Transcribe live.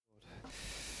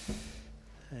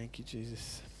Thank you,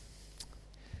 Jesus.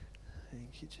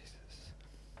 Thank you, Jesus.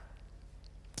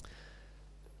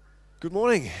 Good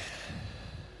morning.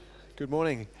 Good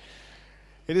morning.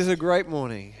 It is a great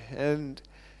morning, and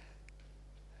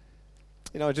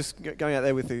just going out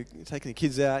there with taking the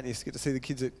kids out, and you get to see the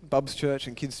kids at Bub's Church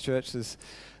and Kids Church. It's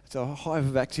a hive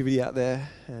of activity out there,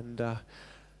 and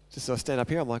just as I stand up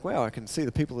here, I'm like, wow, I can see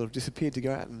the people that have disappeared to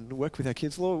go out and work with our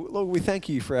kids. Lord, we thank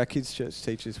you for our Kids Church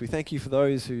teachers. We thank you for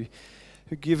those who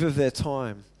give of their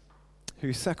time,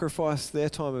 who sacrifice their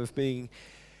time of being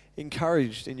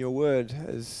encouraged in your word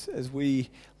as we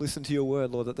listen to your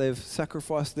word, Lord, that they've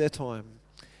sacrificed their time.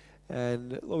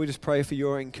 And Lord, we just pray for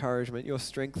your encouragement, your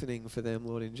strengthening for them,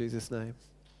 Lord, in Jesus' name.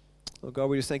 Lord God,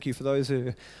 we just thank you for those who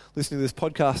are listening to this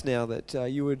podcast now, that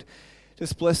you would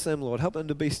just bless them, Lord. Help them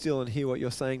to be still and hear what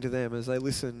you're saying to them as they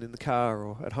listen in the car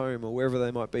or at home or wherever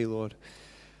they might be, Lord.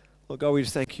 Lord God, we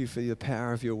just thank you for the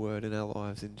power of your word in our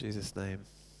lives, in Jesus' name.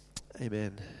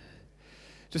 Amen.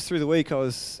 Just through the week, I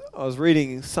was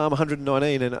reading Psalm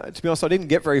 119, and to be honest, I didn't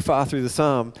get very far through the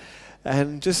psalm,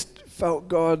 and just felt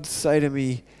God say to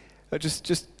me,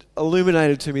 just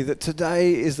illuminated to me that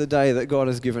today is the day that God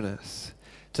has given us.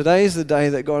 Today is the day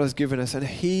that God has given us, and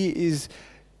He is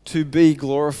to be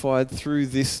glorified through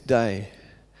this day.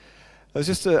 It was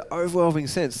just an overwhelming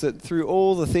sense that through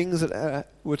all the things that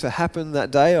were to happen that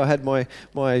day, I had my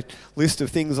list of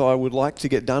things I would like to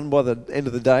get done by the end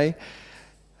of the day,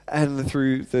 and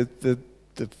through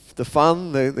the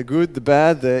fun, the good, the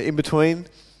bad, the in-between,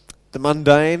 the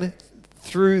mundane,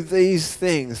 through these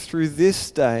things, through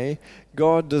this day,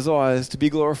 God desires to be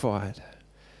glorified.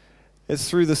 It's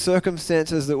through the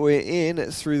circumstances that we're in,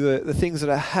 it's through the things that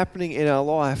are happening in our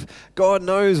life. God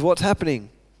knows what's happening.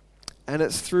 And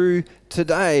it's through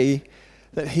today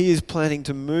that He is planning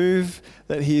to move,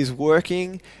 that He is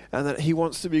working, and that He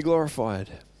wants to be glorified.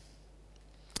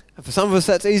 And for some of us,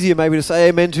 that's easier maybe to say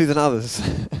amen to than others.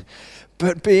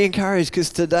 But be encouraged, because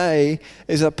today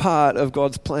is a part of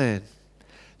God's plan.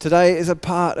 Today is a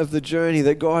part of the journey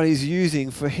that God is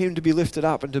using for Him to be lifted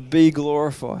up and to be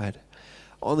glorified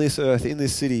on this earth, in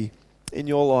this city, in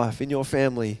your life, in your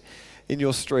family, in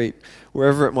your street,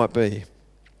 wherever it might be.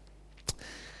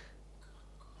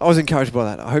 I was encouraged by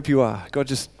that. I hope you are. God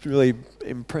just really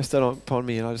impressed that upon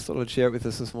me, and I just thought I'd share it with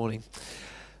us this morning.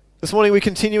 This morning we're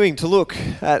continuing to look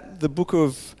at the book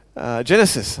of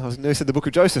Genesis. I nearly said the book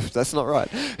of Joseph. That's not right.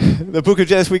 The book of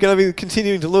Genesis. We're going to be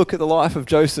continuing to look at the life of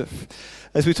Joseph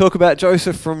as we talk about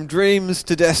Joseph from dreams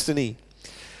to destiny.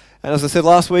 And as I said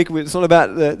last week, it's not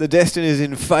about the destinies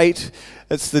in fate.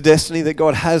 It's the destiny that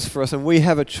God has for us, and we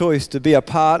have a choice to be a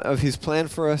part of His plan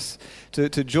for us, to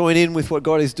join in with what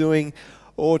God is doing,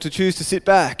 or to choose to sit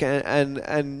back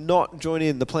and not join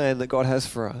in the plan that God has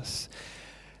for us.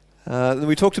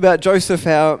 We talked about Joseph,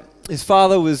 how his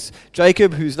father was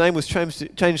Jacob, whose name was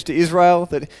changed to Israel,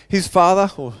 that his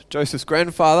father, or Joseph's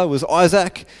grandfather, was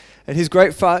Isaac, and his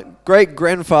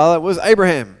great-grandfather was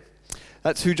Abraham.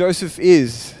 That's who Joseph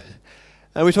is.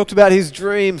 And we talked about his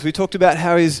dreams. We talked about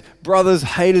how his brothers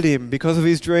hated him because of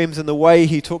his dreams and the way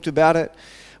he talked about it.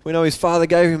 We know his father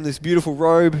gave him this beautiful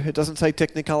robe. It doesn't say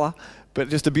Technicolor, but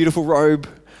just a beautiful robe.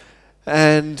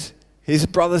 And his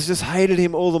brothers just hated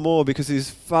him all the more because of his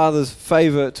father's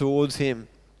favor towards him.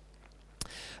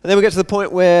 And then we get to the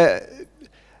point where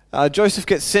Joseph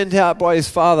gets sent out by his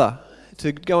father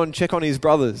to go and check on his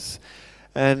brothers.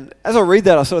 And as I read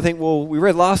that, I sort of think, well, we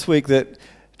read last week that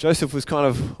Joseph was kind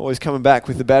of always coming back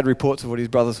with the bad reports of what his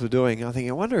brothers were doing. And I think,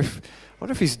 I wonder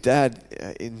if his dad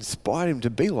inspired him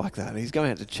to be like that. He's going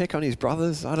out to check on his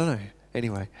brothers. I don't know.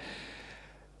 Anyway.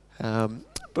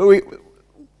 But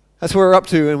that's where we're up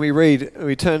to, and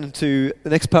we turn to the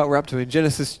next part we're up to in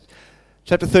Genesis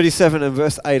chapter 37 and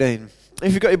verse 18.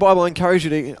 If you've got your Bible, I encourage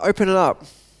you to open it up.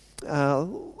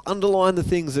 Underline the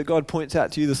things that God points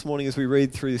out to you this morning as we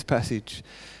read through this passage.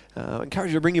 I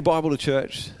encourage you to bring your Bible to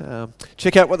church.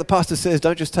 Check out what the pastor says.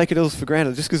 Don't just take it else for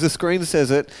granted. Just because the screen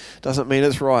says it doesn't mean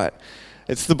it's right.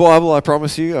 It's the Bible, I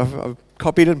promise you. I've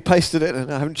copied and pasted it,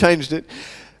 and I haven't changed it.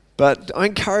 But I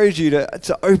encourage you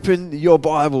to open your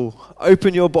Bible.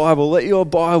 Open your Bible. Let your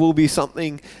Bible be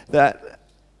something that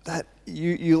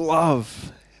you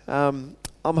love. I'm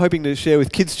hoping to share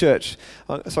with Kids Church.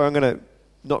 I'm going to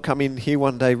not come in here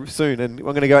one day soon, and I'm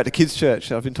going to go out to Kids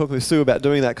Church. I've been talking with Sue about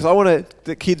doing that because I want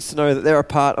the kids to know that they're a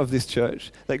part of this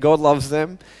church, that God loves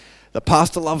them, the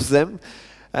pastor loves them,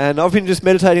 and I've been just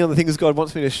meditating on the things God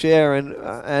wants me to share,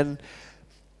 and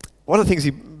one of the things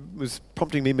He was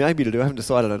prompting me maybe to do, I haven't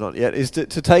decided or not yet, is to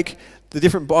take the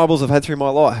different Bibles I've had through my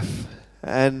life,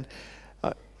 and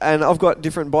And I've got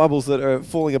different Bibles that are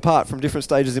falling apart from different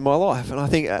stages in my life. And I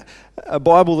think a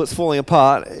Bible that's falling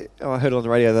apart, I heard it on the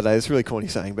radio the other day, it's a really corny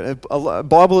saying, but a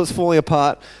Bible that's falling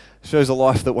apart shows a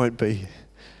life that won't be.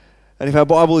 And if our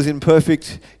Bible is in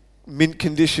perfect mint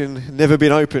condition, never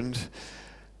been opened,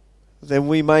 then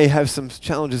we may have some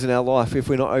challenges in our life if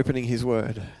we're not opening His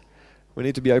Word. We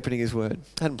need to be opening His Word.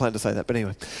 I hadn't planned to say that, but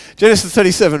anyway. Genesis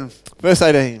 37, verse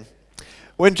 18.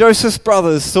 When Joseph's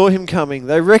brothers saw him coming,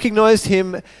 they recognized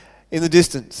him in the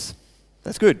distance.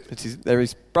 That's good. They're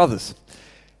his brothers.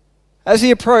 As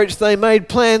he approached, they made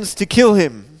plans to kill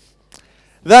him.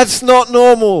 That's not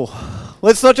normal.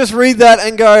 Let's not just read that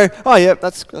and go, oh, yeah,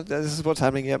 this is what's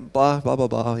happening. Yeah, blah, blah, blah,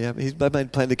 blah. Yeah, they made a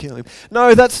plan to kill him.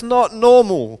 No, that's not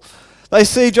normal. They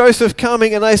see Joseph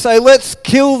coming and they say, let's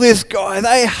kill this guy.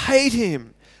 They hate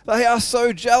him. They are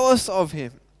so jealous of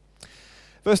him.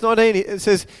 Verse 19, it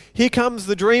says, here comes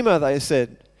the dreamer, they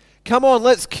said. Come on,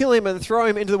 let's kill him and throw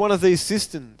him into one of these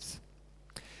cisterns.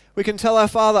 We can tell our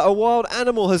father a wild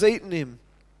animal has eaten him.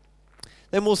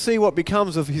 Then we'll see what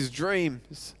becomes of his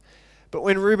dreams. But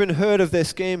when Reuben heard of their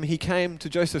scheme, he came to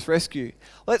Joseph's rescue.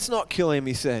 Let's not kill him,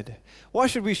 he said. Why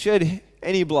should we shed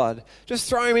any blood? Just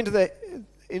throw him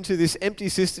into this empty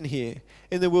cistern here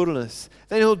in the wilderness.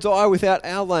 Then he'll die without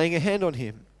our laying a hand on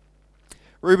him.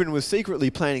 Reuben was secretly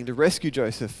planning to rescue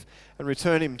Joseph and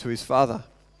return him to his father.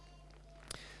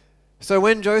 So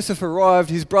when Joseph arrived,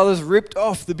 his brothers ripped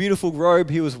off the beautiful robe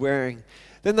he was wearing.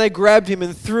 Then they grabbed him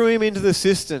and threw him into the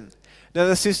cistern. Now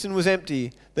the cistern was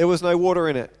empty. There was no water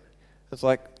in it. It's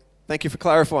like, thank you for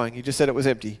clarifying. You just said it was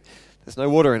empty. There's no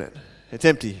water in it. It's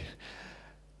empty.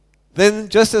 Then,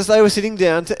 just as they were sitting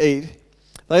down to eat,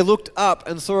 they looked up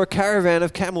and saw a caravan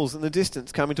of camels in the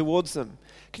distance coming towards them.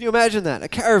 Can you imagine that? A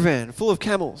caravan full of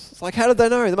camels. It's like, how did they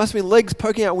know? There must have been legs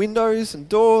poking out windows and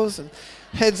doors and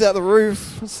heads out the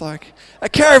roof. It's like, a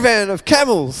caravan of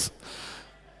camels.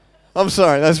 I'm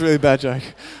sorry, that's a really bad joke.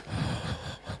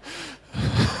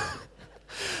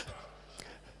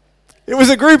 It was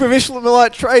a group of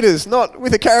Ishmaelite traders, not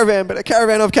with a caravan, but a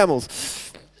caravan of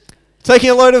camels, taking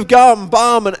a load of gum,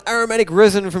 balm, and aromatic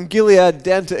resin from Gilead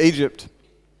down to Egypt.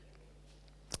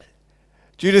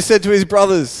 Judah said to his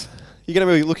brothers, you're going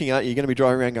to be looking at you. You're going to be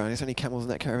driving around going, there's only camels in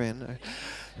that caravan. No.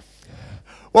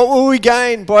 What will we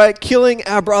gain by killing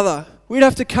our brother? We'd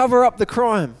have to cover up the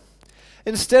crime.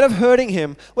 Instead of hurting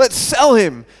him, let's sell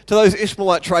him to those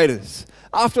Ishmaelite traders.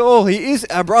 After all, he is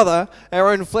our brother, our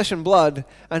own flesh and blood,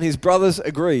 and his brothers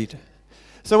agreed.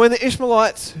 So when the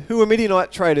Ishmaelites, who were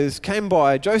Midianite traders, came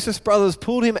by, Joseph's brothers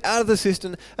pulled him out of the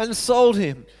cistern and sold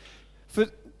him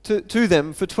to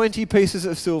them for 20 pieces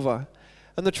of silver.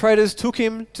 And the traders took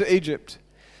him to Egypt.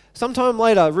 Sometime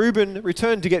later, Reuben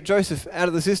returned to get Joseph out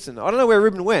of the cistern. I don't know where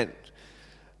Reuben went.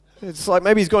 It's like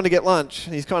maybe he's gone to get lunch.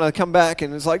 And he's kind of come back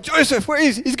and it's like, Joseph, where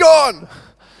is he? He's gone.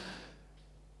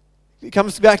 He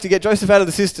comes back to get Joseph out of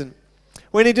the cistern.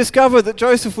 When he discovered that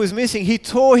Joseph was missing, he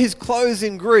tore his clothes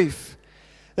in grief.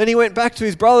 Then he went back to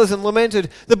his brothers and lamented,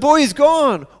 the boy is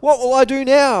gone. What will I do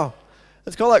now?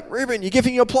 It's kind of like, Reuben, you're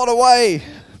giving your plot away.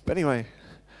 But anyway.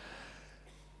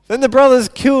 Then the brothers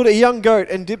killed a young goat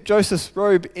and dipped Joseph's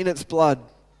robe in its blood.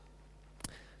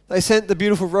 They sent the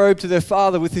beautiful robe to their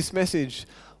father with this message.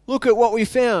 Look at what we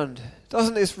found.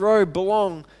 Doesn't this robe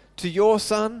belong to your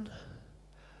son?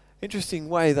 Interesting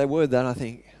way they word that, I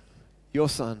think. Your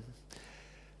son.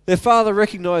 Their father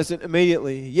recognized it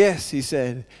immediately. Yes, he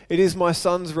said, it is my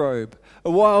son's robe.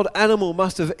 A wild animal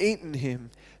must have eaten him.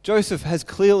 Joseph has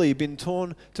clearly been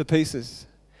torn to pieces.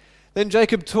 Then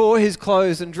Jacob tore his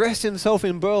clothes and dressed himself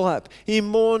in burlap. He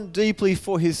mourned deeply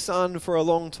for his son for a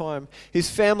long time. His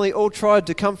family all tried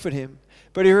to comfort him,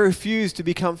 but he refused to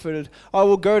be comforted. I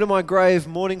will go to my grave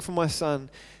mourning for my son,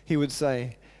 he would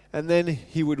say, and then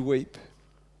he would weep.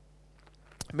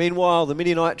 Meanwhile, the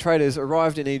Midianite traders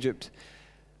arrived in Egypt,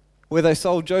 where they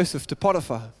sold Joseph to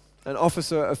Potiphar, an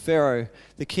officer of Pharaoh,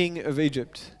 the king of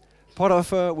Egypt.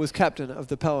 Potiphar was captain of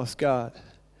the palace guard.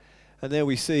 And there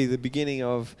we see the beginning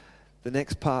of the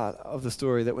next part of the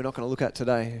story that we're not going to look at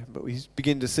today, but we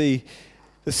begin to see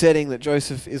the setting that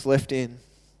Joseph is left in.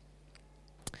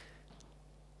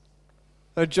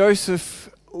 Now, Joseph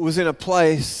was in a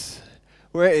place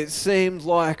where it seemed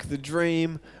like the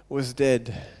dream was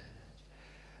dead.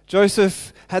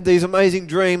 Joseph had these amazing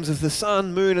dreams of the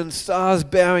sun, moon, and stars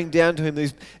bowing down to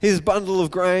him, his bundle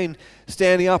of grain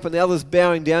standing up and the others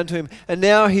bowing down to him. And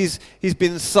now he's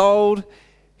been sold.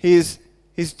 He's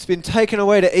been taken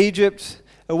away to Egypt,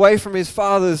 away from his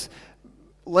father's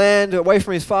land, away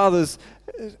from his father's,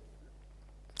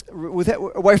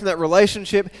 away from that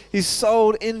relationship. He's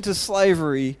sold into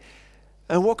slavery.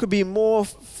 And what could be more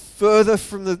further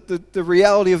from the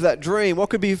reality of that dream? What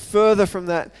could be further from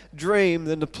that dream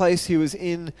than the place he was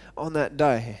in on that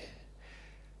day?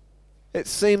 It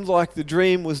seemed like the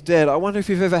dream was dead. I wonder if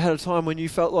you've ever had a time when you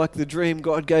felt like the dream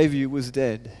God gave you was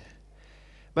dead.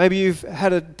 Maybe you've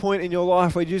had a point in your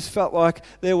life where you just felt like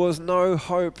there was no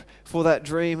hope for that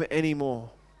dream anymore.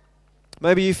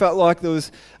 Maybe you felt like there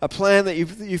was a plan that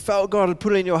you felt God had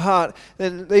put in your heart.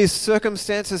 Then these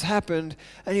circumstances happened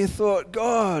and you thought,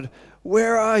 God,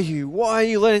 where are you? Why are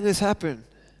you letting this happen?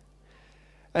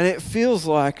 And it feels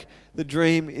like the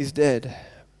dream is dead.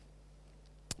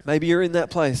 Maybe you're in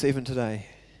that place even today.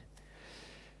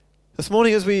 This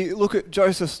morning as we look at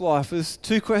Joseph's life, there's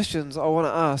two questions I want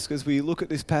to ask as we look at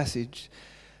this passage.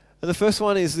 And the first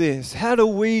one is this: how do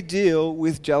we deal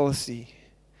with jealousy?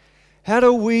 How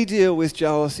do we deal with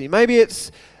jealousy? Maybe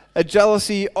it's a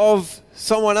jealousy of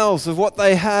someone else, of what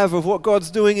they have, of what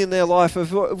God's doing in their life,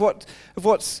 of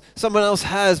what someone else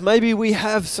has. Maybe we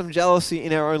have some jealousy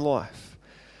in our own life.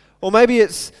 Or maybe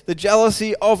it's the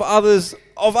jealousy of others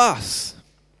of us.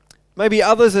 Maybe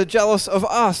others are jealous of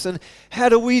us, and how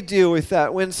do we deal with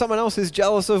that when someone else is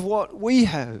jealous of what we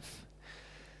have?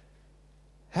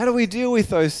 How do we deal with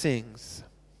those things?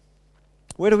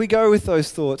 Where do we go with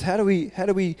those thoughts? How do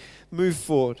we move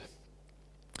forward?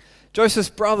 Joseph's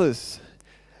brothers.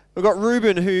 We've got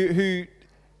Reuben who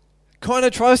kind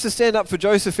of tries to stand up for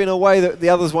Joseph in a way that the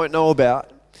others won't know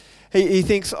about. He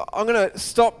thinks, I'm going to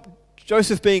stop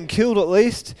Joseph being killed at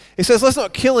least. He says, let's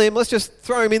not kill him, let's just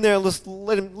throw him in there and just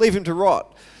leave him to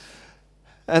rot.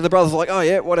 And the brothers are like, oh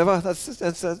yeah, whatever,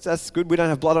 that's good, we don't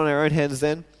have blood on our own hands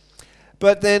then.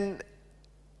 But then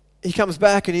he comes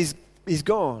back and he's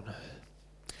gone.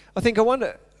 I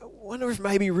wonder if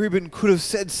maybe Reuben could have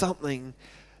said something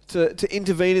to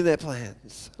intervene in their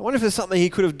plans. I wonder if there's something he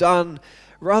could have done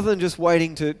rather than just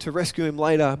waiting to rescue him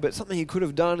later, but something he could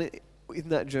have done in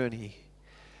that journey.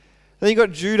 Then you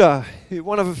got Judah,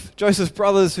 one of Joseph's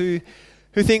brothers who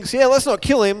thinks, yeah, let's not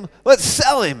kill him, let's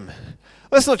sell him.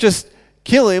 Let's not just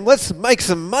kill him, let's make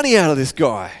some money out of this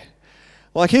guy.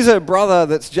 Like, he's a brother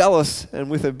that's jealous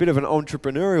and with a bit of an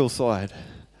entrepreneurial side.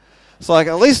 It's like,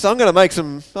 at least I'm going to make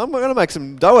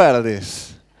some dough out of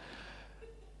this.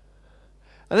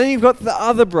 And then you've got the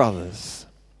other brothers.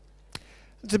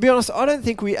 To be honest, I don't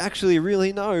think we actually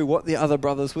really know what the other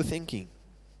brothers were thinking.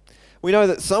 We know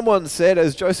that someone said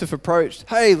as Joseph approached,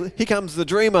 hey, here comes the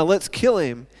dreamer, let's kill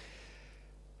him.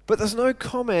 But there's no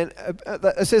comment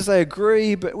that says they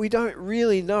agree, but we don't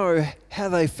really know how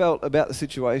they felt about the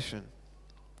situation.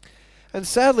 And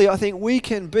sadly, I think we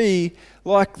can be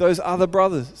like those other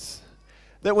brothers.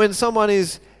 That when someone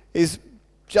is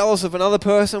jealous of another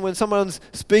person, when someone's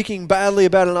speaking badly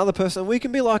about another person, we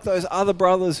can be like those other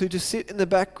brothers who just sit in the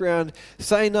background,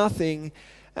 say nothing,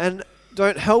 and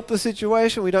don't help the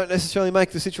situation. We don't necessarily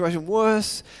make the situation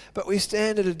worse, but we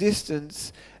stand at a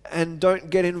distance and don't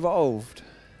get involved.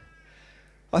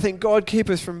 I think God keep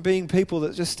us from being people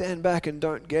that just stand back and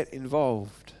don't get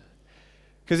involved.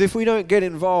 Because if we don't get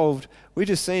involved, we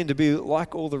just seem to be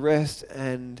like all the rest,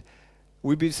 and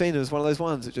we'd be seen as one of those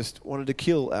ones that just wanted to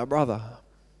kill our brother.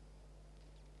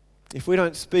 If we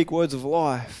don't speak words of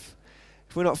life,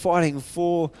 if we're not fighting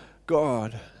for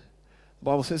God, the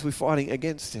Bible says we're fighting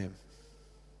against him.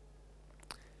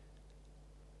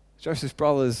 Joseph's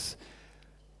brothers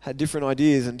had different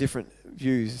ideas and different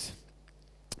views.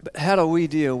 But how do we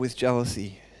deal with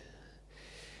jealousy?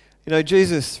 You know,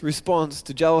 Jesus' response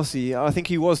to jealousy, I think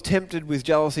he was tempted with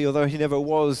jealousy, although he never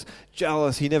was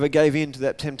jealous. He never gave in to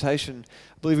that temptation.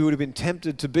 I believe he would have been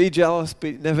tempted to be jealous,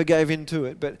 but never gave in to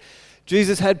it. But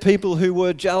Jesus had people who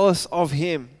were jealous of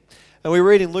him. And we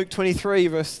read in Luke 23,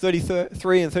 verse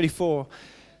 33 and 34.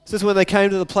 It says, when they came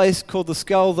to the place called the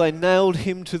Skull, they nailed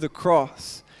him to the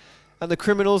cross. And the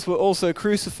criminals were also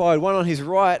crucified, one on his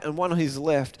right and one on his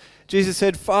left. Jesus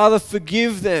said, Father,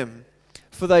 forgive them,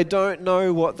 for they don't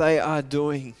know what they are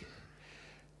doing.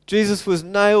 Jesus was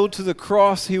nailed to the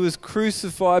cross. He was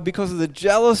crucified because of the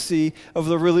jealousy of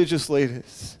the religious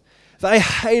leaders. They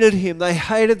hated him. They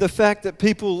hated the fact that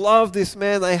people loved this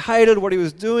man. They hated what he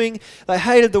was doing. They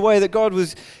hated the way that God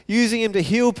was using him to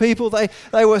heal people.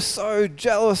 They were so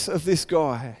jealous of this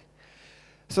guy.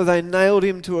 So they nailed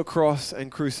him to a cross and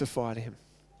crucified him.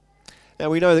 Now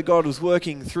we know that God was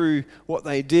working through what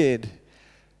they did.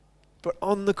 But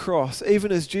on the cross,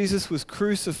 even as Jesus was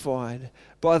crucified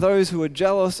by those who were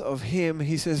jealous of him,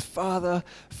 he says, Father,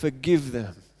 forgive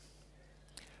them,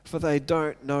 for they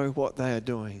don't know what they are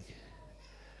doing.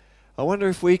 I wonder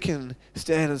if we can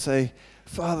stand and say,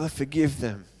 Father, forgive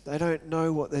them. They don't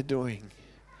know what they're doing.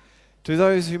 To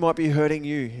those who might be hurting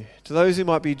you, to those who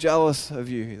might be jealous of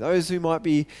you, those who might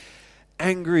be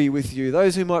angry with you,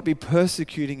 those who might be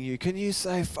persecuting you, can you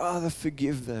say, Father,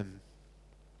 forgive them?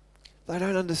 They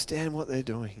don't understand what they're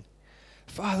doing.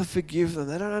 Father, forgive them.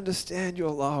 They don't understand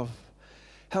your love.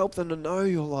 Help them to know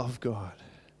your love, God.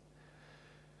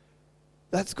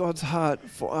 That's God's heart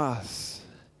for us,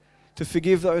 to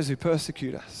forgive those who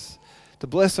persecute us, to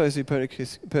bless those who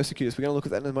persecute us. We're going to look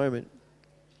at that in a moment.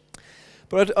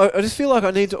 But I just feel like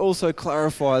I need to also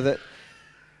clarify that.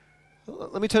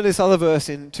 Let me turn to this other verse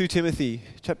in 2 Timothy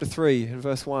chapter 3 and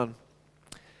verse 1.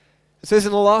 It says,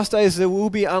 in the last days they will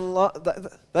be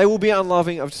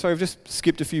unloving. I've just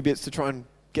skipped a few bits to try and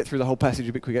get through the whole passage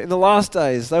a bit quicker. In the last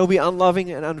days they will be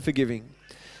unloving and unforgiving.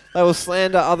 They will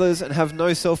slander others and have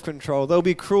no self-control. They'll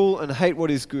be cruel and hate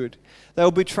what is good. They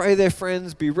will betray their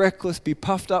friends, be reckless, be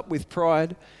puffed up with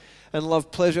pride, and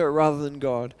love pleasure rather than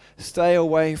God. Stay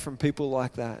away from people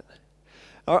like that.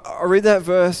 I read that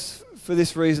verse for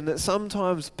this reason, that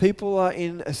sometimes people are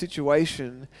in a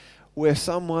situation where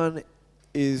someone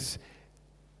is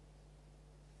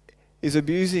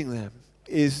abusing them,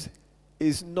 is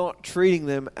not treating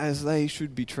them as they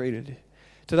should be treated.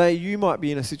 Today you might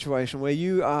be in a situation where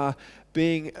you are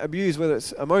being abused, whether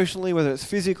it's emotionally, whether it's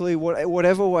physically,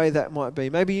 whatever way that might be.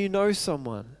 Maybe you know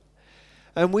someone.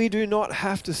 And we do not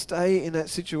have to stay in that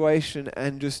situation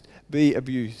and just be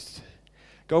abused.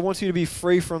 God wants you to be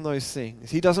free from those things.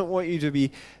 He doesn't want you to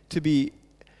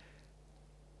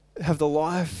have the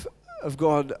life of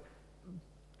God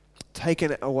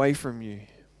taken away from you.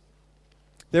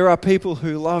 There are people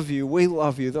who love you. We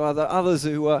love you. There are others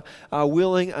who are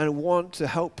willing and want to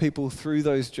help people through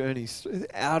those journeys,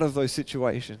 out of those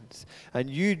situations. And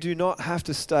you do not have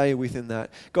to stay within that.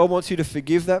 God wants you to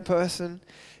forgive that person.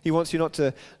 He wants you not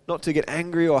to get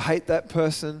angry or hate that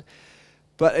person.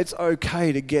 But it's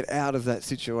okay to get out of that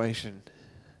situation.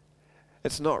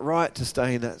 It's not right to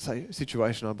stay in that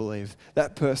situation, I believe.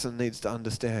 That person needs to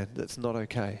understand that's not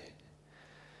okay.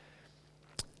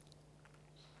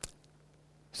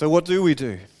 So what do we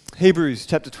do? Hebrews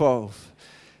chapter 12,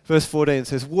 verse 14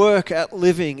 says, work at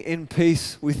living in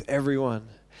peace with everyone,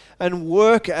 and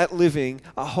work at living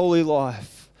a holy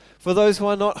life. For those who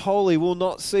are not holy will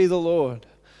not see the Lord.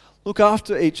 Look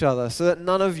after each other so that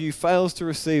none of you fails to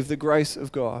receive the grace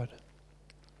of God.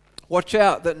 Watch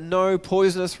out that no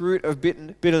poisonous root of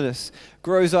bitterness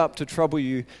grows up to trouble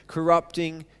you,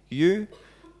 corrupting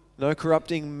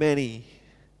many.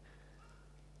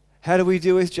 How do we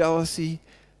deal with jealousy?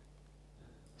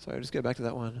 Sorry, just go back to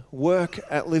that one. Work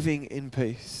at living in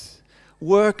peace.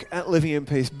 Work at living in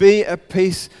peace. Be a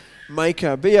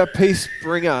peacemaker. Be a peace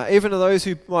bringer. Even to those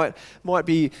who might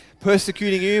be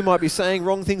persecuting you, might be saying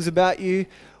wrong things about you,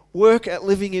 work at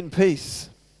living in peace.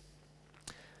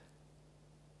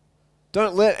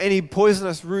 Don't let any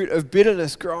poisonous root of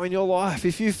bitterness grow in your life.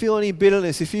 If you feel any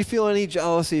bitterness, if you feel any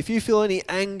jealousy, if you feel any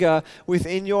anger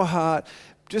within your heart,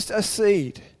 just a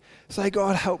seed. Say,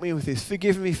 God, help me with this.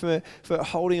 Forgive me for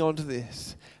holding on to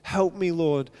this. Help me,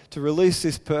 Lord, to release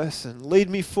this person. Lead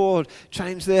me forward.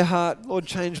 Change their heart. Lord,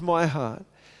 change my heart.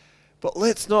 But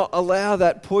let's not allow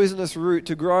that poisonous root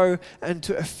to grow and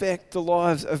to affect the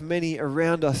lives of many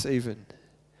around us even.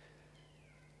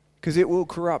 Because it will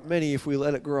corrupt many if we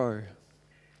let it grow.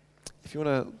 If you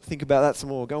want to think about that some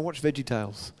more, go and watch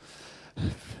VeggieTales.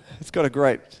 It's got a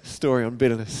great story on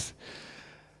bitterness.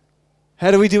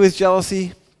 How do we deal with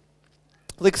jealousy?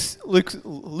 Luke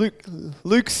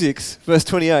 6, verse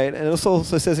 28, and it also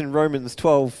says in Romans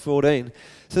 12:14, it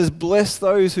says, bless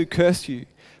those who curse you.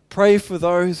 Pray for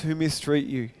those who mistreat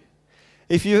you.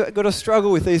 If you've got to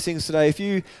struggle with these things today, if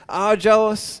you are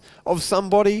jealous of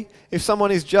somebody, if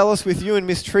someone is jealous with you and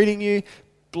mistreating you,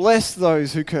 bless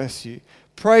those who curse you.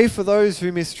 Pray for those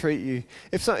who mistreat you.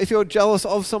 If you're jealous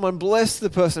of someone, bless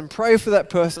the person. Pray for that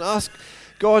person. Ask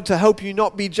God to help you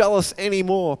not be jealous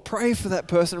anymore. Pray for that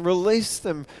person. Release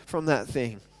them from that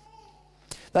thing.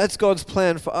 That's God's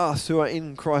plan for us who are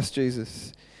in Christ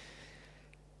Jesus.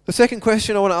 The second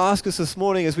question I want to ask us this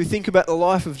morning as we think about the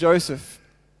life of Joseph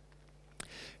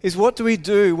is, what do we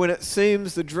do when it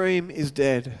seems the dream is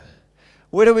dead?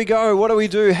 Where do we go? What do we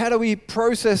do? How do we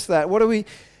process that?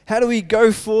 How do we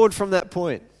go forward from that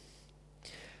point?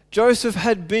 Joseph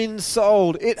had been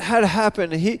sold. It had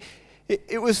happened.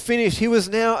 It was finished. He was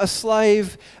now a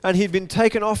slave and he'd been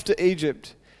taken off to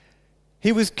Egypt.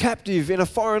 He was captive in a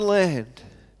foreign land.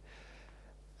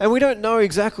 And we don't know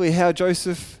exactly how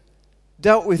Joseph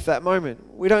dealt with that moment.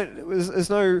 There's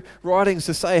no writings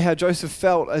to say how Joseph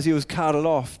felt as he was carted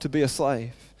off to be a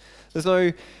slave. There's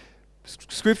no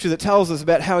scripture that tells us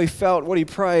about how he felt, what he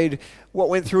prayed, what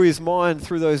went through his mind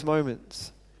through those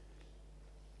moments.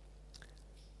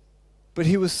 But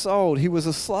he was sold. He was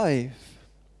a slave.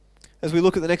 as we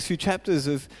look at the next few chapters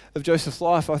of Joseph's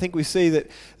life, I think we see that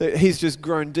he's just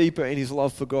grown deeper in his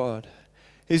love for God.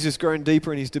 He's just grown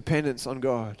deeper in his dependence on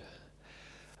God.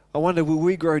 I wonder, will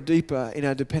we grow deeper in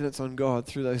our dependence on God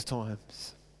through those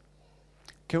times?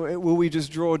 Will we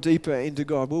just draw deeper into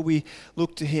God? Will we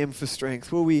look to Him for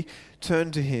strength? Will we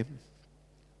turn to Him?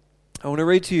 I want to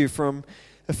read to you from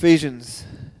Ephesians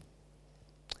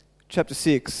chapter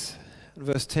 6 and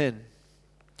verse 10.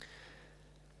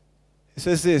 It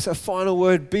says this, a final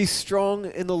word, be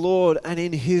strong in the Lord and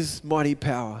in His mighty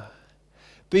power.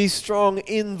 Be strong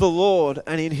in the Lord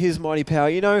and in His mighty power.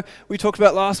 You know, we talked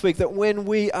about last week that when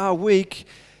we are weak,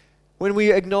 when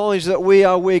we acknowledge that we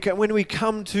are weak, and when we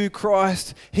come to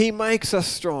Christ, He makes us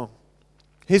strong.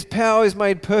 His power is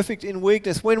made perfect in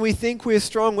weakness. When we think we're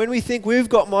strong, when we think we've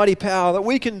got mighty power, that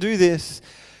we can do this,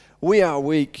 we are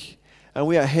weak and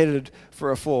we are headed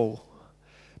for a fall.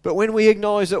 But when we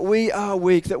acknowledge that we are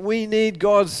weak, that we need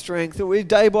God's strength, that we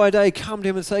day by day come to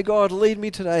Him and say, God, lead me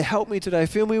today, help me today,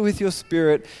 fill me with your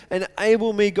Spirit,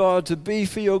 enable me, God, to be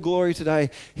for your glory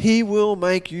today, He will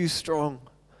make you strong.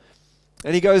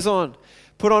 And he goes on,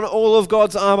 put on all of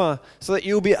God's armor so that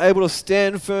you'll be able to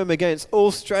stand firm against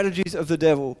all strategies of the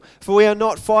devil. For we are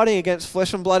not fighting against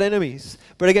flesh and blood enemies,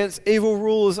 but against evil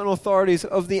rulers and authorities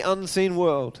of the unseen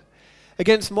world,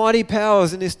 against mighty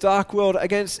powers in this dark world,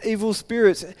 against evil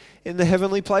spirits in the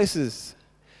heavenly places.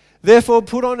 Therefore,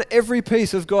 put on every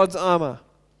piece of God's armor,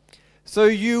 so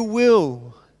that you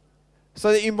will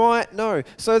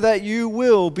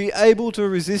be able to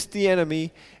resist the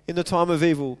enemy in the time of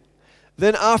evil.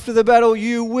 Then after the battle,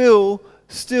 you will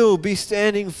still be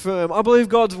standing firm. I believe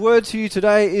God's word to you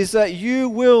today is that you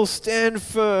will stand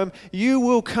firm. You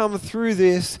will come through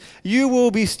this. You will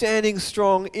be standing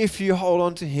strong if you hold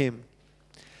on to Him.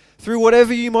 Through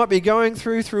whatever you might be going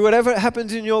through whatever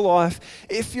happens in your life,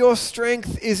 if your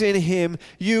strength is in Him,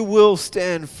 you will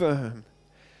stand firm.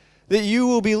 That you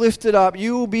will be lifted up,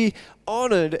 you will be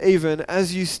honored even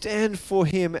as you stand for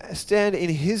Him, stand in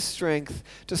His strength,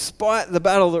 despite the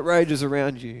battle that rages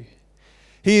around you.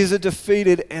 He is a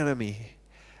defeated enemy.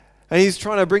 And he's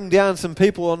trying to bring down some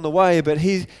people on the way, but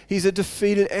he's a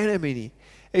defeated enemy.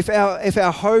 If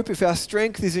our hope, if our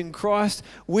strength is in Christ,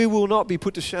 we will not be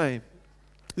put to shame.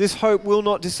 This hope will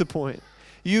not disappoint.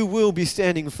 You will be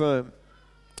standing firm.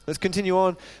 Let's continue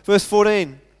on. Verse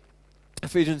 14,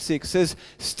 Ephesians 6 says,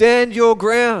 stand your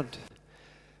ground,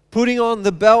 putting on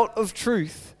the belt of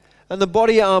truth and the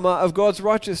body armor of God's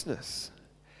righteousness.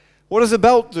 What does a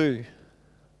belt do?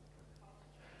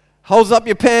 Holds up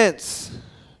your pants.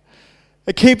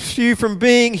 It keeps you from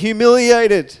being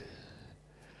humiliated.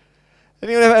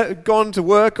 Anyone ever gone to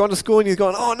work, gone to school, and you've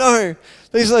gone, oh no,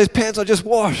 these are those pants I just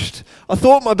washed. I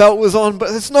thought my belt was on, but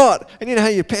it's not. And you know how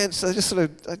your pants, they just sort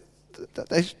of,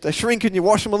 they shrink and you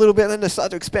wash them a little bit and then they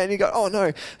start to expand and you go, oh no,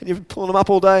 and you're pulling them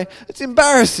up all day. It's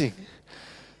embarrassing.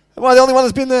 Am I the only one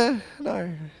that's been there?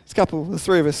 No. It's a couple, there's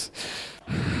three of us.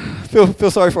 Feel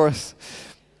sorry for us.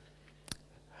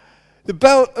 The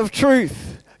belt of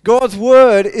truth. God's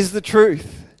word is the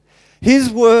truth.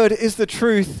 His word is the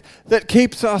truth that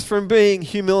keeps us from being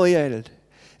humiliated.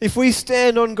 If we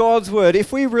stand on God's word,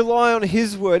 if we rely on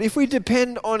His word, if we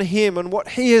depend on Him and what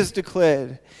He has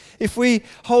declared, if we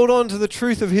hold on to the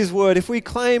truth of His word, if we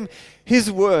claim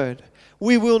His word,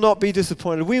 we will not be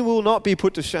disappointed. We will not be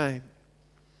put to shame.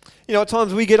 You know, at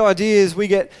times we get ideas, we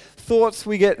get thoughts,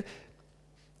 we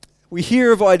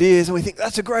hear of ideas and we think,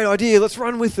 that's a great idea, let's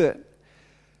run with it.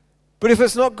 But if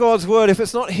it's not God's word, if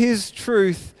it's not His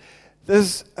truth,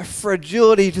 there's a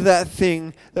fragility to that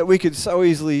thing that we could so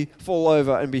easily fall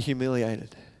over and be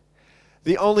humiliated.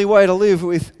 The only way to live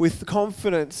with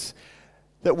confidence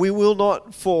that we will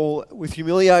not fall with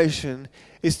humiliation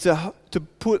is to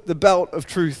put the belt of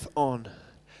truth on.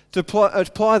 To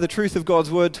apply the truth of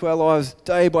God's word to our lives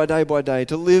day by day by day.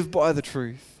 To live by the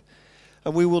truth.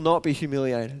 And we will not be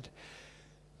humiliated.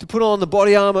 To put on the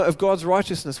body armor of God's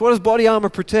righteousness. What does body armor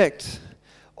protect?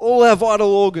 All our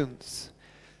vital organs.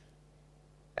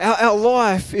 Our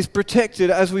life is protected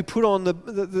as we put on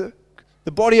the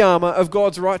body armor of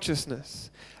God's righteousness.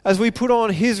 As we put on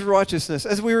His righteousness.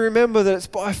 As we remember that it's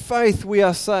by faith we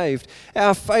are saved.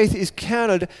 Our faith is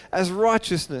counted as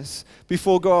righteousness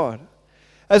before God.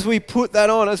 As we put that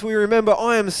on, as we remember,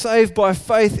 I am saved by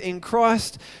faith in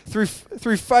Christ. Through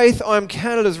faith, I am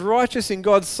counted as righteous in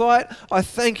God's sight. I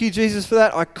thank you, Jesus, for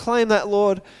that. I claim that,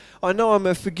 Lord. I know I'm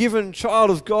a forgiven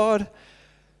child of God.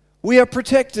 We are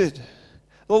protected.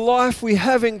 The life we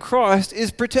have in Christ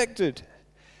is protected.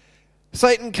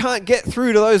 Satan can't get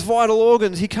through to those vital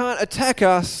organs. He can't attack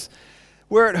us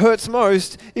where it hurts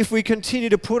most if we continue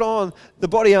to put on the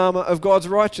body armor of God's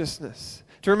righteousness.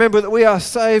 To remember that we are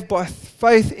saved by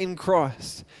faith in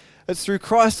Christ. It's through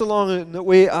Christ alone that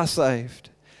we are saved,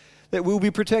 that we'll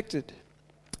be protected.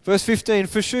 Verse 15,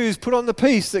 for shoes, put on the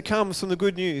peace that comes from the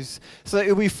good news, so that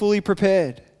you'll be fully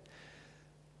prepared.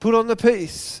 Put on the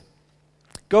peace.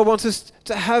 God wants us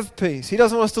to have peace. He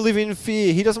doesn't want us to live in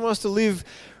fear. He doesn't want us to live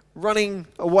running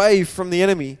away from the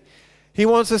enemy. He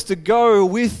wants us to go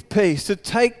with peace, to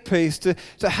take peace, to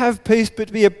have peace, but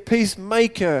to be a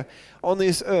peacemaker on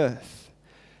this earth.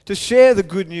 To share the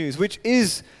good news, which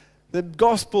is the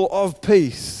gospel of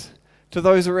peace, to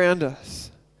those around us,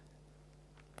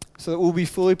 so that we'll be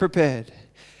fully prepared.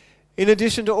 In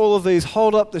addition to all of these,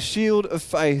 hold up the shield of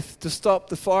faith to stop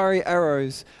the fiery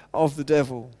arrows of the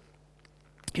devil.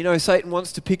 You know, Satan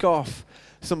wants to pick off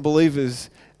some believers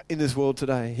in this world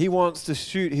today. He wants to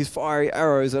shoot his fiery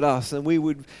arrows at us, and we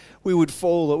would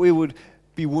fall, that we would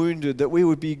be wounded, that we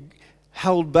would be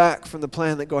held back from the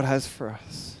plan that God has for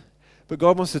us. But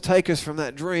God wants to take us from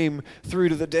that dream through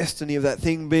to the destiny of that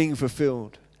thing being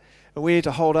fulfilled. And we need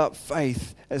to hold up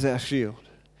faith as our shield.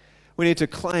 We need to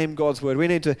claim God's word. We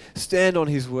need to stand on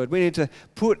his word. We need to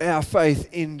put our faith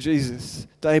in Jesus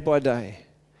day by day.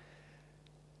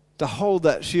 To hold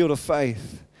that shield of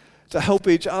faith. To help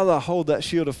each other hold that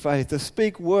shield of faith. To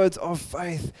speak words of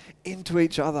faith into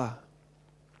each other.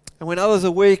 And when others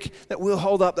are weak, that we'll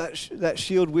hold up that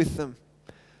shield with them.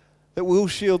 That we'll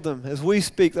shield them as we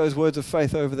speak those words of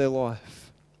faith over their life.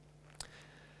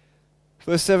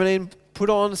 Verse 17, put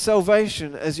on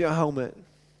salvation as your helmet.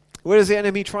 Where does the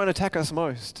enemy try and attack us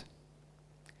most?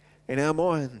 In our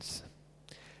minds.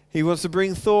 He wants to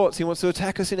bring thoughts. He wants to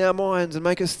attack us in our minds and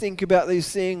make us think about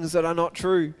these things that are not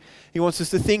true. He wants us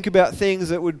to think about things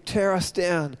that would tear us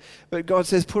down. But God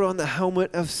says, put on the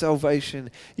helmet of salvation.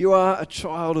 You are a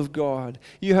child of God.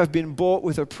 You have been bought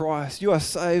with a price. You are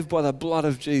saved by the blood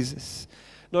of Jesus.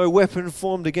 No weapon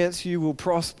formed against you will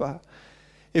prosper.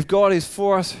 If God is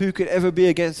for us, who could ever be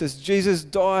against us? Jesus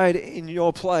died in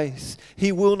your place.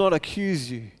 He will not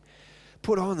accuse you.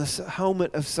 Put on the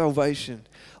helmet of salvation.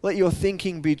 Let your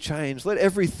thinking be changed. Let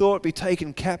every thought be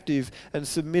taken captive and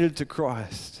submitted to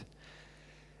Christ.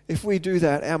 If we do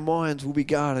that, our minds will be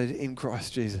guarded in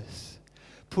Christ Jesus.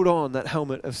 Put on that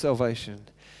helmet of salvation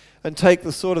and take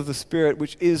the sword of the Spirit,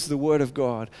 which is the Word of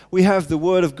God. We have the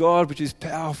Word of God, which is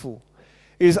powerful.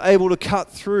 It is able to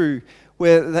cut through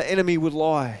where the enemy would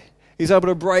lie. He's able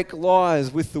to break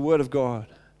lies with the Word of God.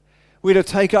 We're to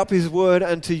take up His Word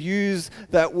and to use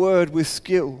that Word with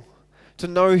skill, to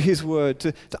know His Word,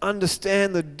 to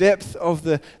understand the depth of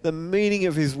the meaning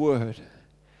of His Word,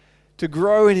 to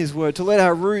grow in His Word, to let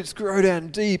our roots grow down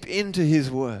deep into His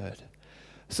Word,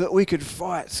 so that we could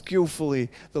fight skillfully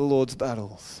the Lord's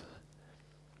battles.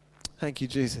 Thank you,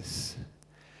 Jesus.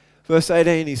 Verse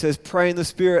 18, he says, pray in the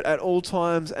Spirit at all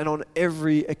times and on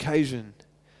every occasion.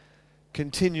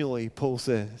 Continually, Paul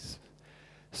says.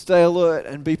 Stay alert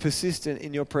and be persistent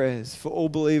in your prayers for all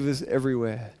believers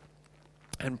everywhere.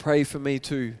 And pray for me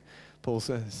too, Paul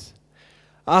says.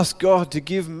 Ask God to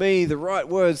give me the right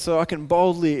words so I can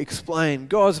boldly explain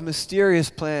God's mysterious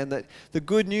plan that the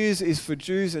good news is for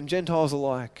Jews and Gentiles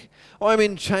alike. I'm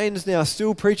in chains now,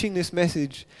 still preaching this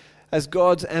message as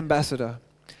God's ambassador.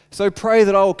 So pray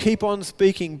that I will keep on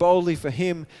speaking boldly for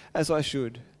Him as I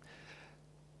should.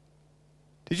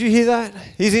 Did you hear that?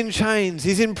 He's in chains,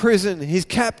 he's in prison, he's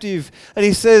captive, and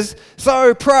he says,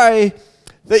 so pray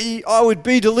that I would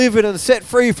be delivered and set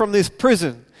free from this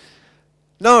prison.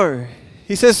 No.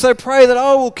 He says, so pray that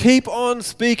I will keep on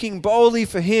speaking boldly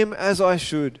for Him as I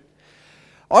should.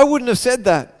 I wouldn't have said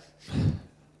that.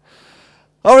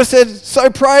 I would have said, so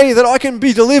pray that I can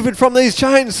be delivered from these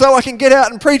chains so I can get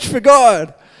out and preach for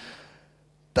God.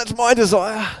 That's my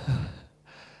desire.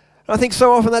 I think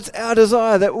so often that's our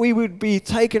desire, that we would be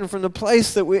taken from the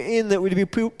place that we're in, that we'd be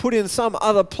put in some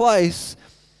other place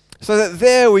so that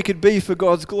there we could be for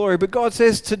God's glory. But God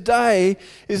says, today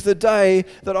is the day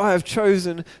that I have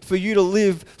chosen for you to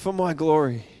live for my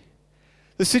glory.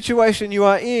 The situation you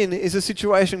are in is a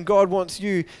situation God wants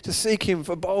you to seek Him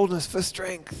for boldness, for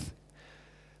strength.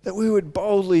 That we would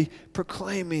boldly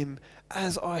proclaim Him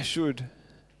as I should.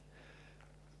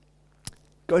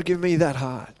 God, give me that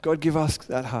heart. God, give us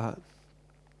that heart.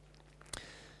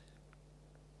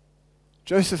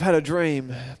 Joseph had a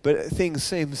dream, but things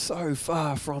seem so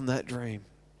far from that dream.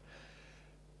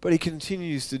 But he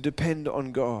continues to depend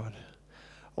on God.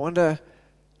 I wonder,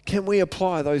 can we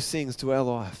apply those things to our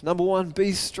life? Number one,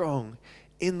 be strong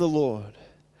in the Lord.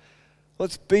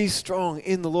 Let's be strong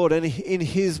in the Lord and in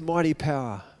His mighty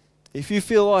power. If you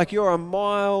feel like you're a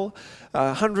mile,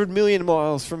 100 million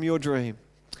miles from your dream,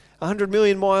 100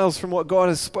 million miles from what God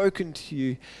has spoken to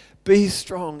you, be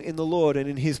strong in the Lord and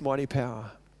in his mighty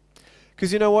power.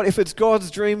 Because you know what? If it's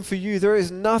God's dream for you, there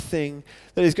is nothing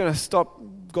that is going to stop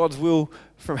God's will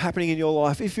from happening in your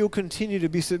life. If you'll continue to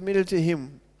be submitted to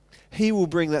him, he will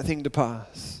bring that thing to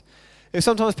pass. If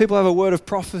sometimes people have a word of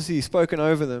prophecy spoken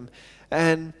over them,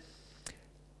 and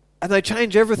they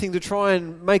change everything to try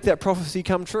and make that prophecy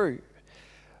come true.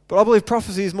 But I believe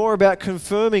prophecy is more about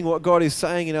confirming what God is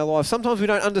saying in our lives. Sometimes we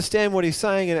don't understand what he's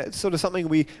saying, and it's sort of something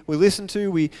we listen to.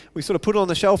 We sort of put it on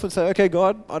the shelf and say, okay,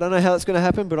 God, I don't know how it's going to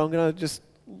happen, but I'm going to just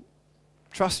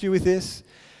trust you with this.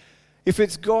 If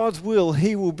it's God's will,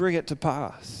 he will bring it to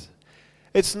pass.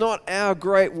 It's not our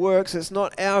great works. It's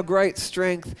not our great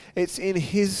strength. It's in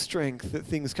his strength that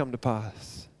things come to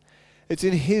pass. It's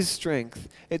in his strength,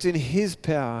 it's in his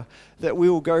power that we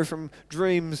will go from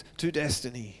dreams to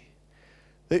destiny.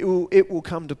 It will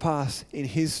come to pass in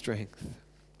his strength.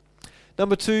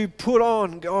 Number 2, put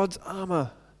on God's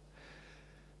armor.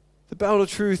 The belt of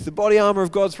truth, the body armor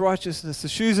of God's righteousness, the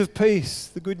shoes of peace,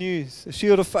 the good news, the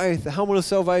shield of faith, the helmet of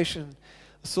salvation,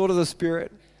 the sword of the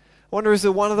Spirit. I wonder, is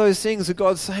there one of those things that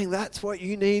God's saying that's what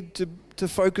you need to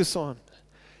focus on?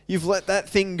 You've let that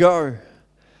thing go.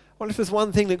 I wonder if there's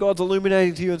one thing that God's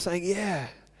illuminating to you and saying, yeah,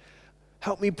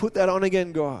 help me put that on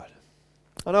again, God.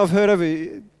 I know I've heard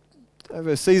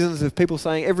over seasons of people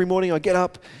saying, every morning I get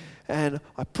up and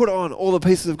I put on all the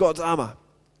pieces of God's armor.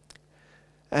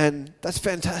 And that's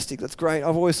fantastic. That's great.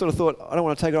 I've always sort of thought, I don't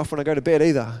want to take it off when I go to bed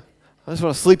either. I just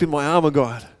want to sleep in my armor,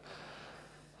 God.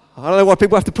 I don't know why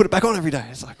people have to put it back on every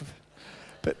day.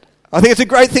 But I think it's a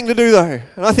great thing to do, though.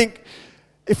 And I think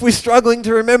if we're struggling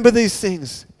to remember these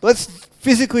things, let's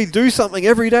physically do something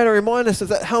every day to remind us of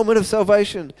that helmet of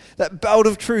salvation, that belt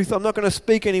of truth. I'm not going to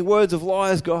speak any words of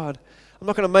lies, God. I'm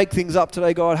not going to make things up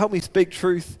today, God. Help me speak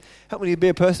truth. Help me to be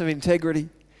a person of integrity.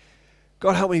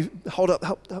 God, help me hold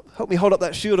up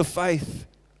that shield of faith.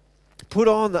 Put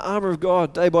on the armor of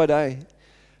God day by day.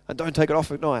 And don't take it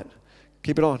off at night.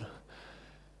 Keep it on.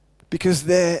 Because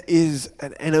there is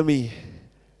an enemy.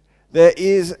 There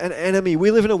is an enemy. We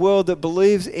live in a world that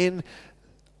believes in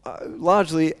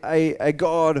largely a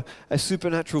God, a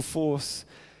supernatural force.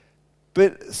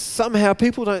 But somehow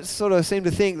people don't sort of seem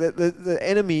to think that the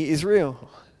enemy is real.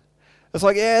 It's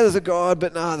like, yeah, there's a God,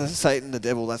 but nah, there's Satan, the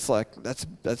devil. That's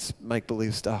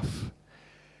make-believe stuff.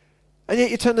 And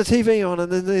yet you turn the TV on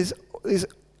and then there's these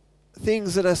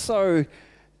things that are so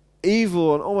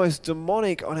evil and almost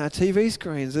demonic on our TV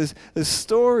screens. There's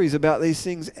stories about these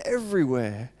things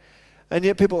everywhere. And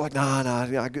yet people are like,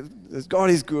 nah, God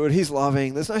is good, he's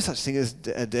loving. There's no such thing as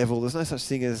a devil. There's no such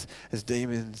thing as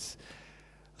demons.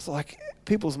 It's like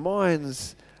people's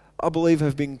minds, I believe,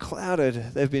 have been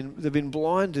clouded. They've been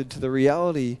blinded to the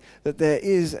reality that there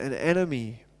is an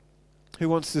enemy who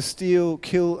wants to steal,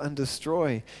 kill, and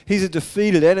destroy. He's a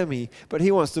defeated enemy, but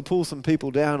he wants to pull some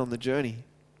people down on the journey.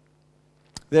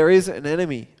 There is an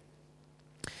enemy.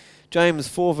 James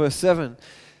 4 verse 7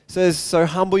 says, so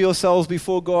humble yourselves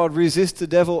before God, resist the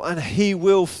devil, and he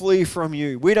will flee from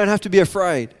you. We don't have to be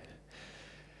afraid.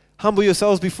 Humble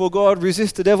yourselves before God,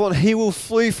 resist the devil, and he will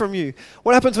flee from you.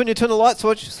 What happens when you turn the light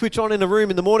switch on in a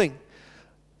room in the morning?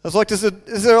 It's like, is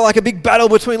there like a big battle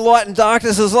between light and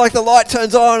darkness? It's like the light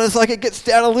turns on, it's like it gets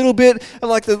down a little bit, and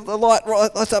like the light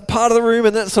lights up part of the room,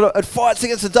 and then it fights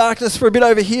against the darkness for a bit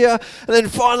over here, and then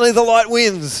finally the light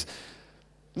wins.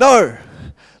 No.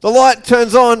 The light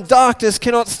turns on, darkness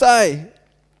cannot stay.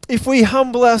 If we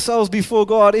humble ourselves before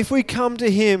God, if we come to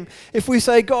him, if we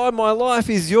say, God, my life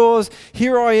is yours,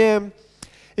 here I am.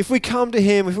 If we come to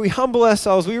him, if we humble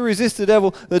ourselves, we resist the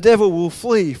devil will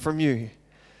flee from you.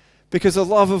 Because the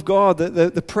love of God,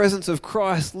 the presence of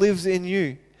Christ lives in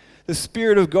you. The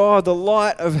Spirit of God, the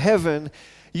light of heaven,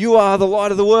 you are the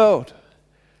light of the world.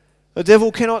 The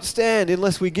devil cannot stand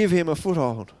unless we give him a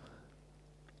foothold.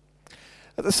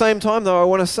 At the same time, though, I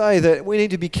want to say that we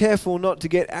need to be careful not to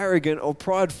get arrogant or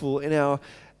prideful in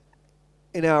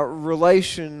our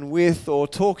relation with or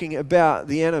talking about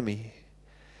the enemy.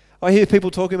 I hear people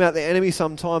talking about the enemy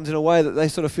sometimes in a way that they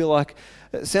sort of feel like,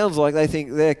 it sounds like they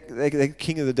think they're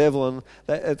king of the devil,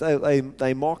 and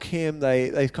they mock him,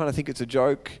 they kind of think it's a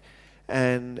joke,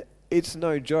 and it's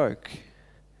no joke.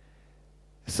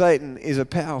 Satan is a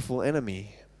powerful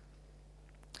enemy.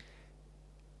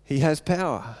 He has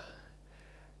power.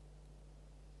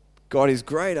 God is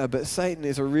greater, but Satan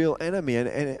is a real enemy,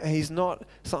 and he's not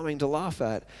something to laugh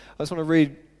at. I just want to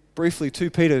read briefly 2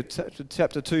 Peter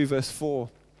chapter 2, verse 4.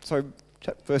 Sorry,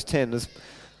 verse 10. I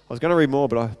was going to read more,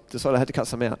 but I decided I had to cut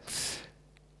some out.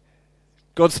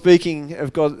 God speaking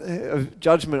of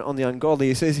judgment on the ungodly,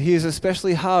 he says, he is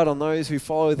especially hard on those who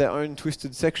follow their own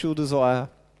twisted sexual desire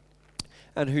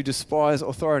and who despise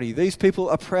authority. These people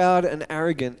are proud and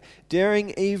arrogant,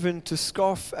 daring even to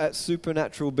scoff at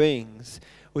supernatural beings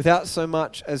without so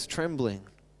much as trembling.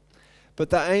 But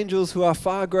the angels, who are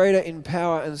far greater in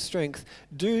power and strength,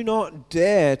 do not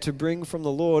dare to bring from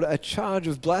the Lord a charge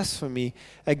of blasphemy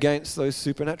against those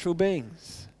supernatural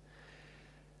beings.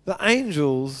 The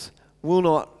angels will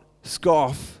not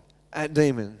scoff at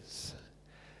demons.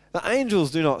 The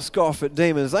angels do not scoff at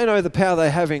demons. They know the power they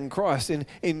have in Christ.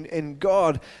 In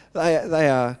God, they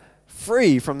are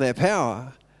free from their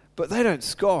power, but they don't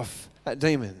scoff at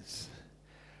demons.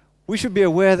 We should be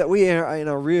aware that we are in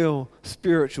a real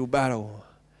spiritual battle.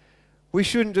 We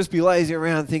shouldn't just be lazy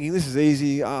around thinking this is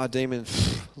easy,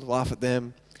 demons, laugh at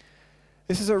them.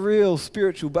 This is a real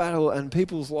spiritual battle, and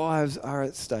people's lives are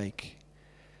at stake.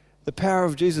 The power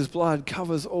of Jesus' blood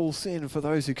covers all sin for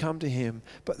those who come to him,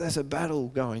 but there's a battle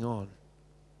going on.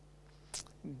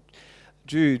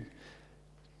 Jude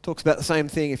talks about the same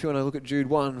thing. If you want to look at Jude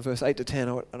 1, verse 8 to 10,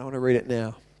 I want to read it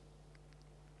now.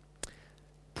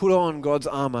 Put on God's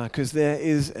armor, because there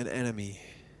is an enemy.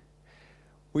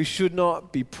 We should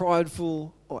not be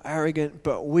prideful or arrogant,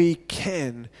 but we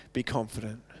can be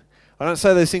confident. I don't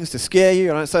say those things to scare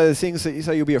you. I don't say those things that you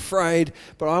say you'll be afraid,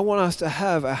 but I want us to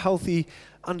have a healthy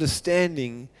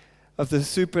understanding of the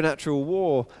supernatural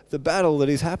war, the battle that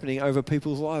is happening over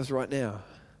people's lives right now.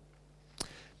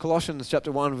 Colossians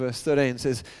chapter 1 verse 13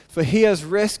 says, "For he has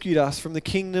rescued us from the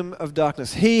kingdom of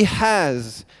darkness." He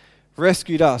has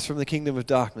rescued us from the kingdom of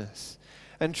darkness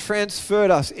and transferred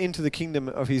us into the kingdom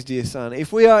of his dear Son.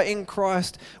 If we are in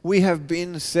Christ, we have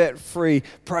been set free.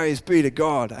 Praise be to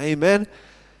God. Amen.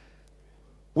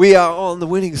 We are on the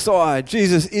winning side.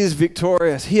 Jesus is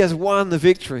victorious. He has won the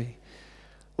victory.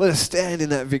 Let us stand in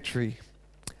that victory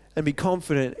and be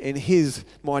confident in his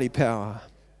mighty power.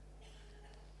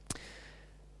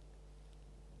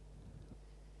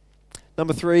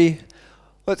 Number 3,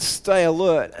 let's stay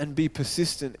alert and be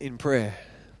persistent in prayer.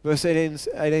 Verse 18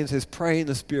 says, pray in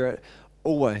the Spirit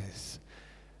always.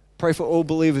 Pray for all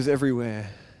believers everywhere,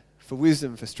 for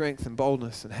wisdom, for strength and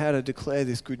boldness, and how to declare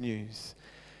this good news.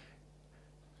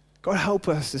 God, help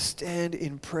us to stand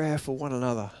in prayer for one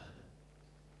another.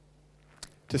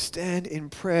 To stand in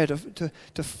prayer,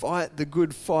 to fight the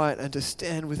good fight, and to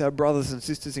stand with our brothers and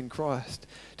sisters in Christ.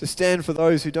 To stand for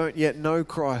those who don't yet know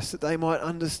Christ, that they might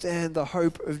understand the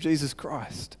hope of Jesus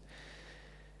Christ.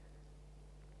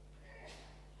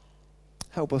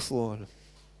 Help us, Lord.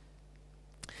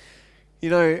 You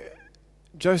know,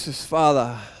 Joseph's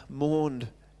father mourned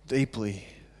deeply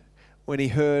when he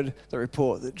heard the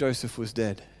report that Joseph was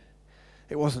dead.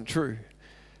 It wasn't true,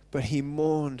 but he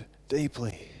mourned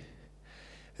deeply.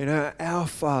 You know, our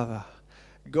Father,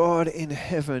 God in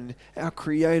heaven, our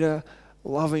Creator,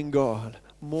 loving God,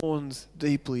 mourns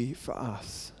deeply for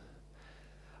us.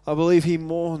 I believe he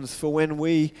mourns for when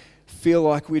we feel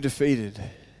like we're defeated.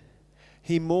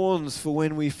 He mourns for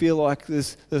when we feel like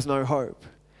there's no hope.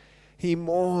 He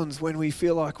mourns when we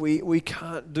feel like we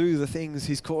can't do the things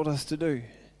he's called us to do.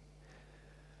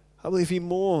 I believe he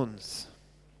mourns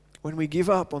when we give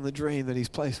up on the dream that he's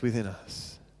placed within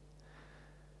us.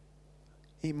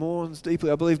 He mourns deeply.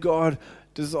 I believe God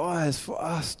desires for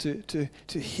us to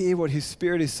hear what his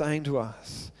Spirit is saying to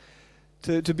us,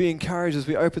 to be encouraged as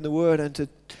we open the Word, and to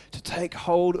take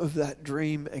hold of that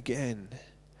dream again.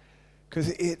 Because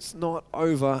it's not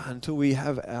over until we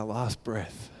have our last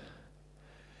breath.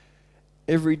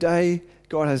 Every day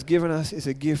God has given us is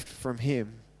a gift from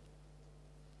him.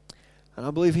 And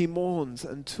I believe he mourns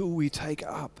until we take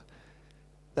up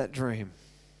that dream.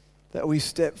 That we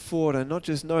step forward and not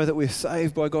just know that we're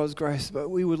saved by God's grace, but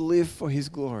we would live for his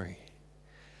glory.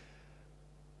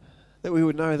 That we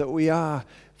would know that we are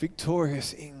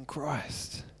victorious in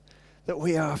Christ. That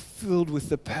we are filled with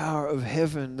the power of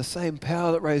heaven. The same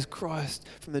power that raised Christ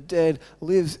from the dead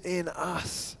lives in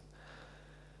us.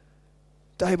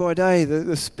 Day by day,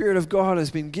 the Spirit of God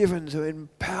has been given to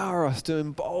empower us, to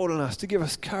embolden us, to give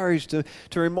us courage, to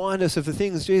remind us of the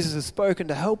things Jesus has spoken,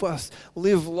 to help us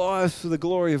live lives for the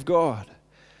glory of God.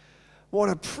 What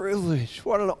a privilege,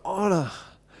 what an honor,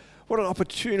 what an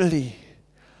opportunity.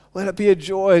 Let it be a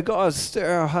joy. God,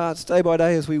 stir our hearts day by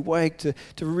day as we wake to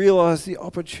realize the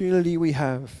opportunity we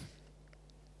have.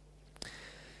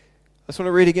 I just want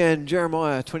to read again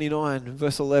Jeremiah 29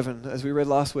 verse 11 as we read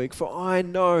last week. For I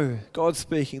know, God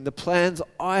speaking, the plans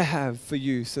I have for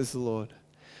you, says the Lord.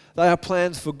 They are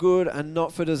plans for good and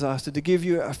not for disaster, to give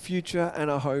you a future and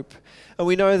a hope. And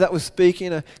we know that was speaking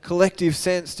in a collective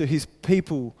sense to his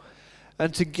people.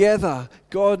 And together,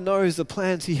 God knows the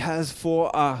plans he has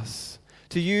for us,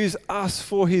 to use us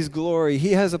for his glory.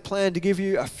 He has a plan to give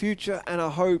you a future and a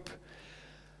hope.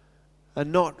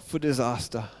 and not for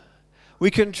disaster. We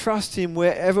can trust him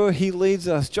wherever he leads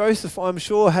us. Joseph, I'm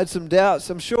sure, had some doubts.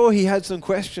 I'm sure he had some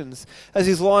questions as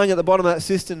he's lying at the bottom of that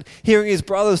cistern, hearing his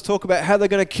brothers talk about how they're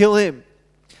going to kill him.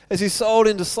 As he's sold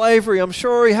into slavery, I'm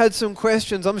sure he had some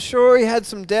questions. I'm sure he had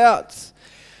some doubts.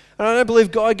 And I don't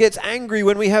believe God gets angry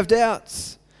when we have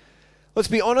doubts. Let's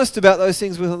be honest about those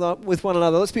things with one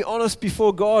another. Let's be honest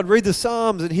before God. Read the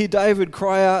Psalms and hear David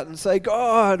cry out and say,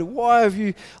 God, why have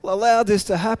you allowed this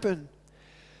to happen?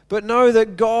 But know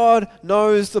that God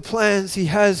knows the plans he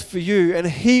has for you, and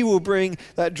he will bring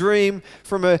that dream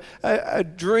from a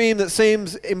dream that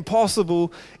seems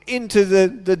impossible into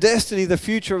the destiny, the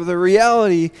future of the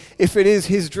reality, if it is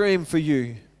his dream for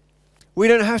you. We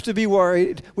don't have to be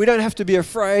worried. We don't have to be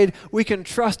afraid. We can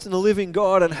trust in the living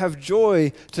God and have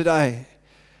joy today,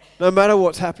 no matter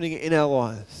what's happening in our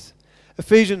lives.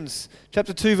 Ephesians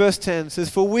chapter 2 verse 10 says,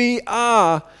 For we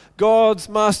are God's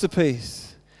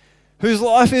masterpiece. Whose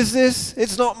life is this?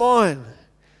 It's not mine.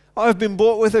 I've been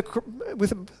bought with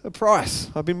a price.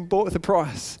 I've been bought with a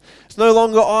price. It's no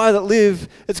longer I that live.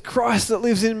 It's Christ that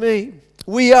lives in me.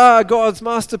 We are God's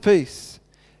masterpiece.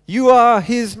 You are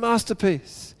his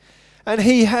masterpiece. And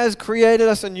he has created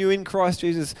us anew in Christ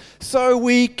Jesus so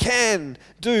we can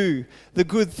do the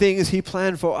good things he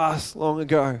planned for us long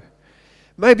ago.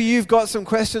 Maybe you've got some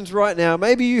questions right now.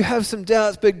 Maybe you have some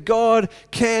doubts, but God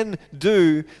can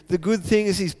do the good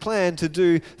things he's planned to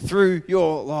do through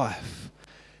your life,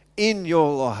 in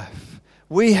your life.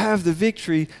 We have the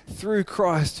victory through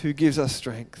Christ who gives us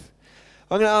strength.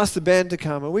 I'm going to ask the band to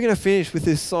come, and we're going to finish with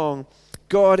this song,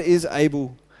 God is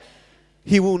able.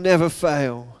 He will never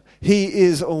fail. He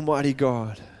is Almighty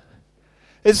God.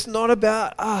 It's not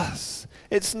about us.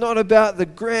 It's not about the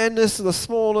grandness, the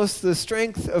smallness, the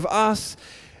strength of us.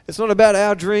 It's not about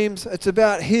our dreams. It's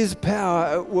about his power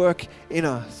at work in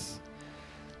us.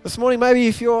 This morning, maybe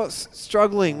if you're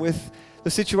struggling with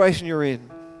the situation you're in,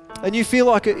 and you feel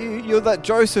like you're that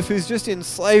Joseph who's just in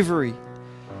slavery,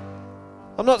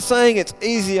 I'm not saying it's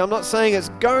easy. I'm not saying it's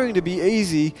going to be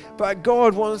easy, but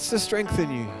God wants to strengthen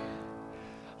you.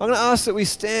 I'm going to ask that we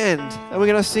stand and we're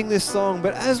going to sing this song,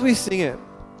 but as we sing it,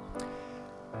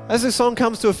 as the song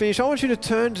comes to a finish, I want you to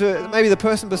turn to maybe the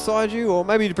person beside you, or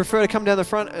maybe you prefer to come down the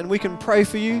front and we can pray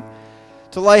for you,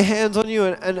 to lay hands on you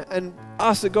and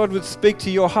ask that God would speak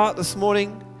to your heart this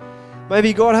morning.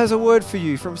 Maybe God has a word for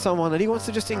you from someone and he wants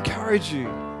to just encourage you.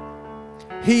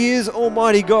 He is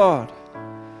Almighty God.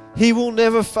 He will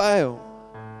never fail.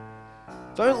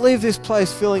 Don't leave this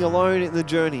place feeling alone in the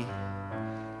journey.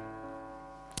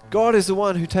 God is the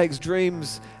one who takes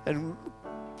dreams and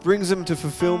brings them to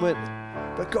fulfillment.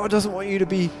 But God doesn't want you to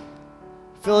be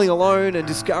feeling alone and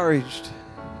discouraged.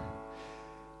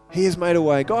 He has made a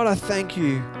way. God, I thank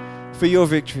you for your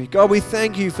victory. God, we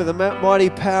thank you for the mighty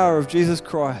power of Jesus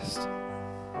Christ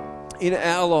in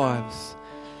our lives.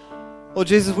 Lord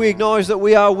Jesus, we acknowledge that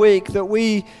we are weak, that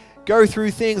we go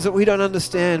through things that we don't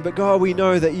understand. But God, we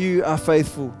know that you are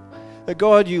faithful. That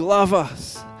God, you love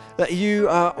us. That you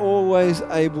are always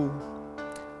able.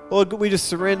 Lord, we just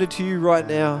surrender to you right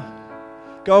now.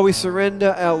 God, we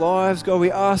surrender our lives. God,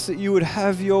 we ask that you would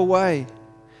have your way.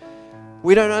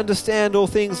 We don't understand all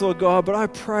things, Lord God, but I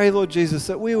pray, Lord Jesus,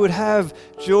 that we would have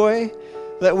joy,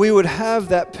 that we would have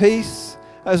that peace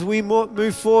as we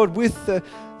move forward with the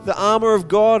armor of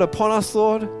God upon us,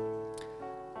 Lord.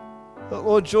 That,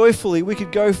 Lord, joyfully we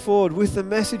could go forward with the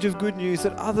message of good news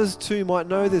that others too might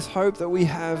know this hope that we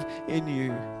have in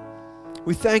you.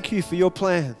 We thank you for your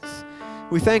plans.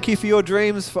 We thank you for your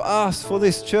dreams for us, for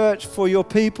this church, for your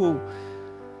people,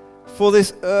 for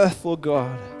this earth, Lord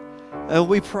God. And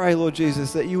we pray, Lord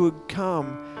Jesus, that you would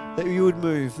come, that you would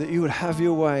move, that you would have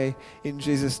your way in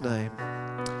Jesus' name.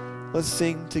 Let's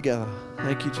sing together.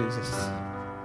 Thank you, Jesus.